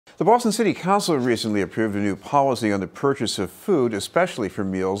The Boston City Council recently approved a new policy on the purchase of food, especially for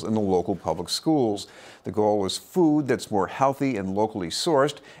meals in the local public schools. The goal was food that's more healthy and locally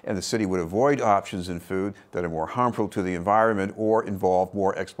sourced, and the city would avoid options in food that are more harmful to the environment or involve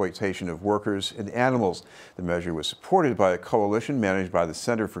more exploitation of workers and animals. The measure was supported by a coalition managed by the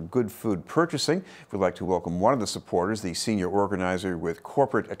Center for Good Food Purchasing. We'd like to welcome one of the supporters, the senior organizer with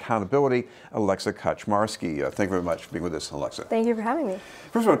Corporate Accountability, Alexa Kaczmarski. Thank you very much for being with us, Alexa. Thank you for having me.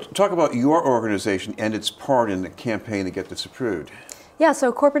 First of all, talk about your organization and its part in the campaign to get this approved. Yeah,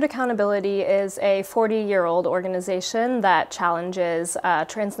 so Corporate Accountability is a 40-year-old organization that challenges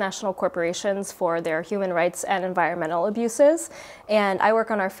transnational corporations for their human rights and environmental abuses. And I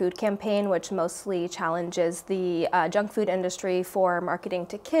work on our food campaign, which mostly challenges the junk food industry for marketing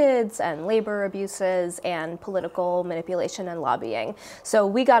to kids and labor abuses and political manipulation and lobbying. So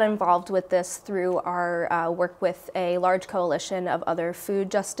we got involved with this through our work with a large coalition of other food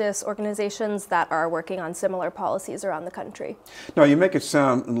justice organizations that are working on similar policies around the country. Now, you make it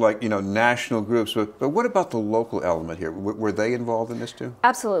sound like, national groups, but what about the local element here? Were they involved in this too?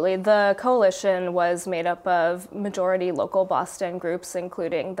 Absolutely. The coalition was made up of majority local Boston groups,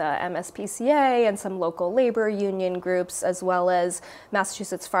 including the MSPCA and some local labor union groups, as well as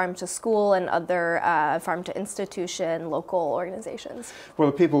Massachusetts Farm to School and other farm to institution local organizations.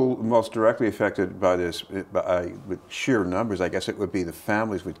 Well, the people most directly affected by this, with sheer numbers, I guess it would be the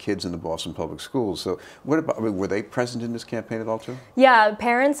families with kids in the Boston public schools. So what about, were they present in this campaign at all too? Yeah,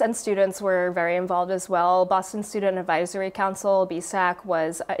 parents and students were very involved as well. Boston Student Advisory Council,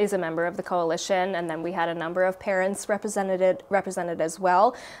 BSAC, is a member of the coalition, and then we had a number of parents represented as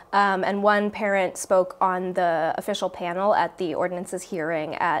well. And one parent spoke on the official panel at the ordinances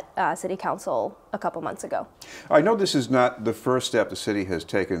hearing at City Council a couple months ago. I know this is not the first step the city has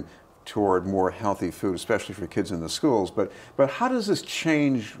taken toward more healthy food, especially for kids in the schools, but how does this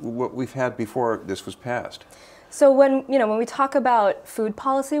change what we've had before this was passed? So when we talk about food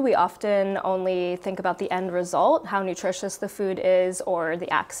policy, we often only think about the end result, how nutritious the food is or the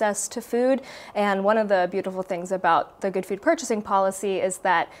access to food. And one of the beautiful things about the good food purchasing policy is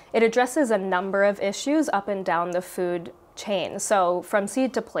that it addresses a number of issues up and down the food chain. So from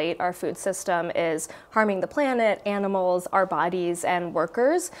seed to plate, our food system is harming the planet, animals, our bodies, and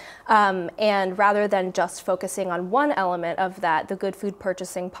workers. And rather than just focusing on one element of that, the good food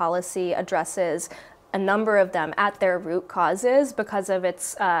purchasing policy addresses a number of them at their root causes because of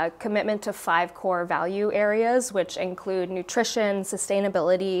its commitment to 5 core value areas, which include nutrition,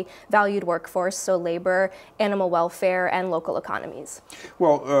 sustainability, valued workforce, so labor, animal welfare, and local economies.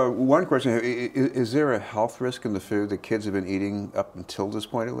 Well, one question, is there a health risk in the food that kids have been eating up until this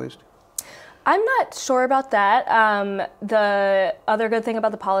point at least? I'm not sure about that. The other good thing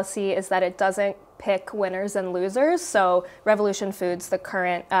about the policy is that it doesn't pick winners and losers. So Revolution Foods, the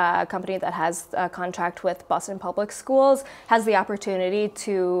current company that has a contract with Boston Public Schools, has the opportunity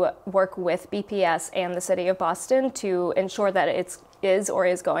to work with BPS and the City of Boston to ensure that it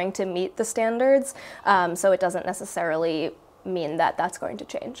is going to meet the standards. So it doesn't necessarily mean that that's going to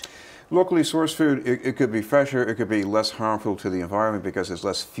change. Locally sourced food, it could be fresher, it could be less harmful to the environment because there's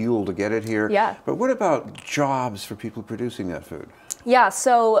less fuel to get it here. Yeah. But what about jobs for people producing that food? Yeah,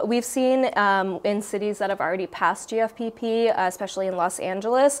 so we've seen in cities that have already passed GFPP, especially in Los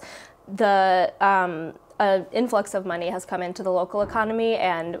Angeles, the influx of money has come into the local economy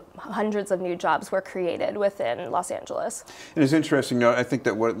and hundreds of new jobs were created within Los Angeles. And it's interesting, I think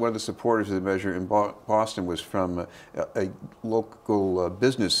that one of the supporters of the measure in Boston was from a local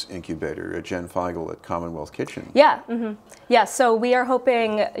business incubator, Jen Feigl at Commonwealth Kitchen. Yeah, yeah. So we are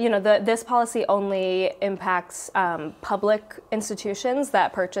hoping, this policy only impacts public institutions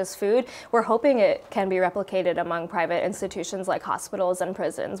that purchase food. We're hoping it can be replicated among private institutions like hospitals and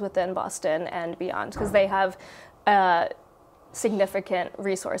prisons within Boston and beyond, because they have significant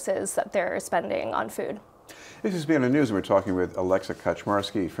resources that they're spending on food. This is Beyond the News, and we're talking with Alexa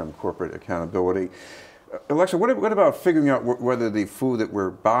Kaczmarski from Corporate Accountability. Alexa, what about figuring out whether the food that we're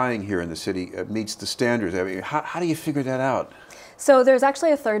buying here in the city meets the standards? I mean, how do you figure that out? So there's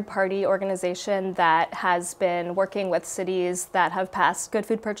actually a third-party organization that has been working with cities that have passed good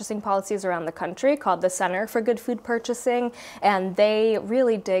food purchasing policies around the country called the Center for Good Food Purchasing, and they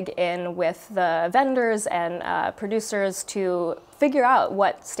really dig in with the vendors and producers to figure out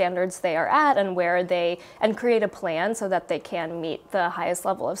what standards they are at and create a plan so that they can meet the highest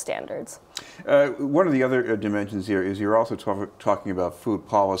level of standards. One of the other dimensions here is you're also talking about food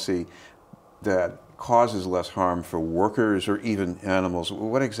policy that causes less harm for workers or even animals.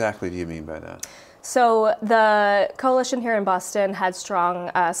 What exactly do you mean by that? So the coalition here in Boston had strong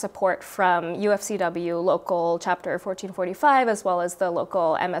support from UFCW local chapter 1445, as well as the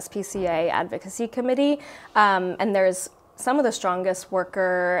local MSPCA advocacy committee. And there's some of the strongest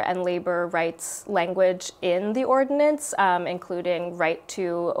worker and labor rights language in the ordinance, including right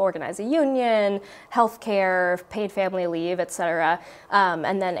to organize a union, healthcare, paid family leave, et cetera,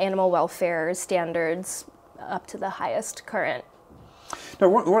 and then animal welfare standards up to the highest current. Now,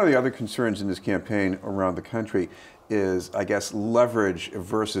 one of the other concerns in this campaign around the country is, I guess, leverage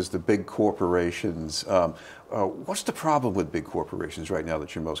versus the big corporations. What's the problem with big corporations right now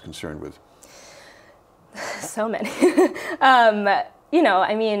that you're most concerned with? So many.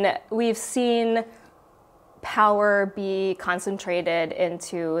 We've seen power be concentrated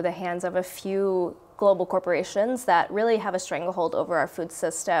into the hands of a few global corporations that really have a stranglehold over our food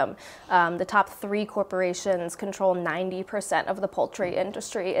system. The top 3 corporations control 90% of the poultry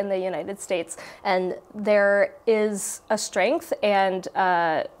industry in the United States, and there is a strength and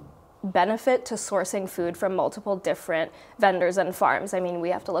benefit to sourcing food from multiple different vendors and farms. I mean, we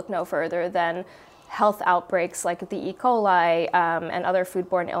have to look no further than health outbreaks like the E. coli and other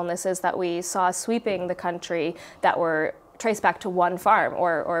foodborne illnesses that we saw sweeping the country that were traced back to one farm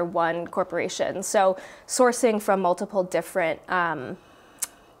or one corporation. So sourcing from multiple different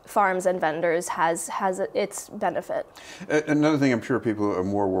farms and vendors has its benefit. Another thing I'm sure people are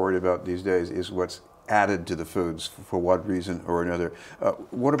more worried about these days is what's added to the foods for one reason or another.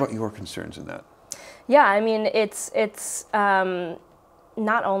 What about your concerns in that? Yeah, I mean, it's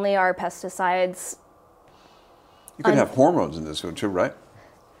not only are pesticides. You could have hormones in this food too, right?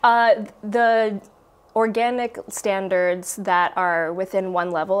 The organic standards that are within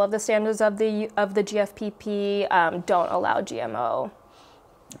one level of the standards of the GFPP don't allow GMO.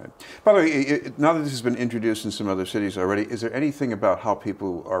 Right. By the way, now that this has been introduced in some other cities already, is there anything about how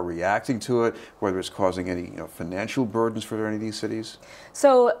people are reacting to it, whether it's causing any financial burdens for any of these cities?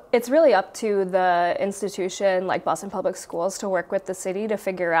 So it's really up to the institution like Boston Public Schools to work with the city to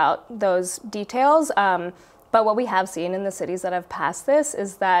figure out those details. But what we have seen in the cities that have passed this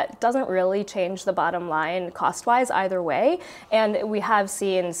is that it doesn't really change the bottom line cost-wise either way. And we have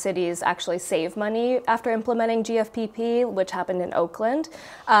seen cities actually save money after implementing GFPP, which happened in Oakland.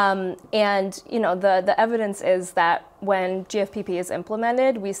 And the evidence is that when GFPP is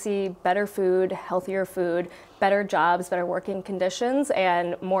implemented, we see better food, healthier food, better jobs, better working conditions,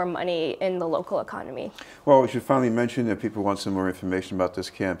 and more money in the local economy. Well, we should finally mention that people want some more information about this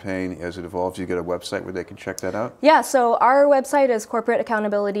campaign as it evolves. You get a website where they can check that out? Yeah, so our website is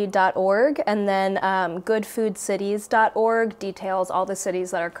corporateaccountability.org, and then goodfoodcities.org details all the cities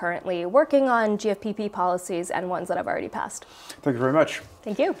that are currently working on GFPP policies and ones that have already passed. Thank you very much.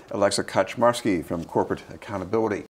 Thank you. Alexa Kaczmarski from Corporate Accountability.